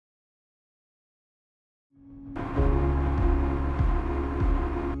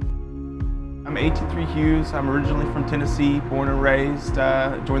I'm 83 Hughes. I'm originally from Tennessee, born and raised.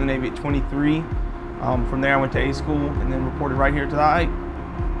 Joined the Navy at 23. From there I went to A school and then reported right here to the Ike.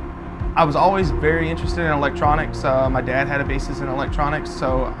 I was always very interested in electronics. My dad had a basis in electronics,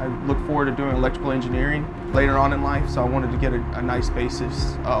 so I looked forward to doing electrical engineering later on in life, so I wanted to get a nice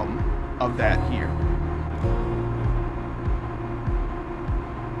basis of that here.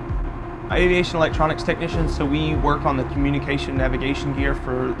 Aviation electronics technician, so we work on the communication navigation gear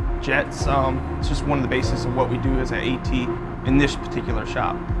for jets. It's just one of the bases of what we do as an AT in this particular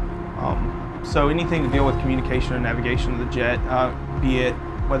shop. So anything to deal with communication and navigation of the jet, be it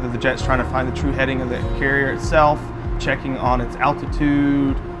whether the jet's trying to find the true heading of the carrier itself, checking on its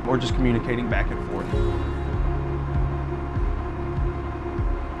altitude, or just communicating back and forth.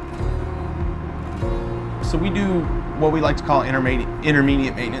 So we do what we like to call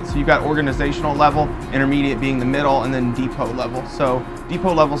intermediate maintenance. So you've got organizational level, intermediate being the middle, and then depot level. So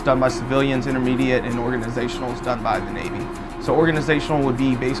depot level is done by civilians, intermediate and organizational is done by the Navy. So organizational would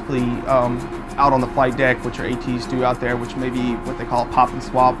be basically out on the flight deck, which our ATs do out there, which may be what they call a pop and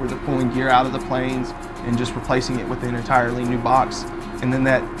swap, where they're pulling gear out of the planes and just replacing it with an entirely new box. And then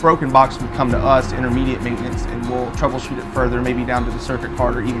that broken box would come to us, intermediate maintenance, and we'll troubleshoot it further, maybe down to the circuit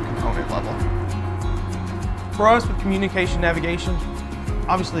card or even component level. For us with communication navigation,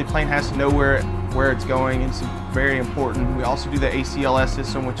 obviously the plane has to know where it's going. It's very important. We also do the ACLS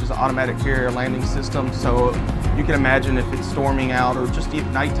system, which is an automatic carrier landing system. So you can imagine if it's storming out or just at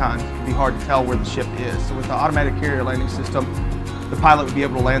nighttime, it can be hard to tell where the ship is. So with the automatic carrier landing system, the pilot would be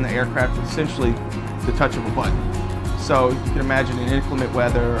able to land the aircraft with essentially the touch of a button. So you can imagine in inclement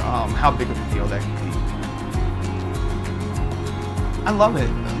weather, how big of a deal that can be. I love it.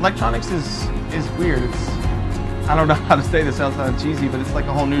 Electronics is weird. I don't know how to say this, it sounds cheesy, but it's like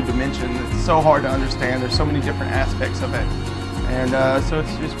a whole new dimension. It's so hard to understand. There's so many different aspects of it. And so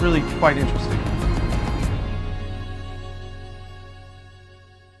it's really quite interesting.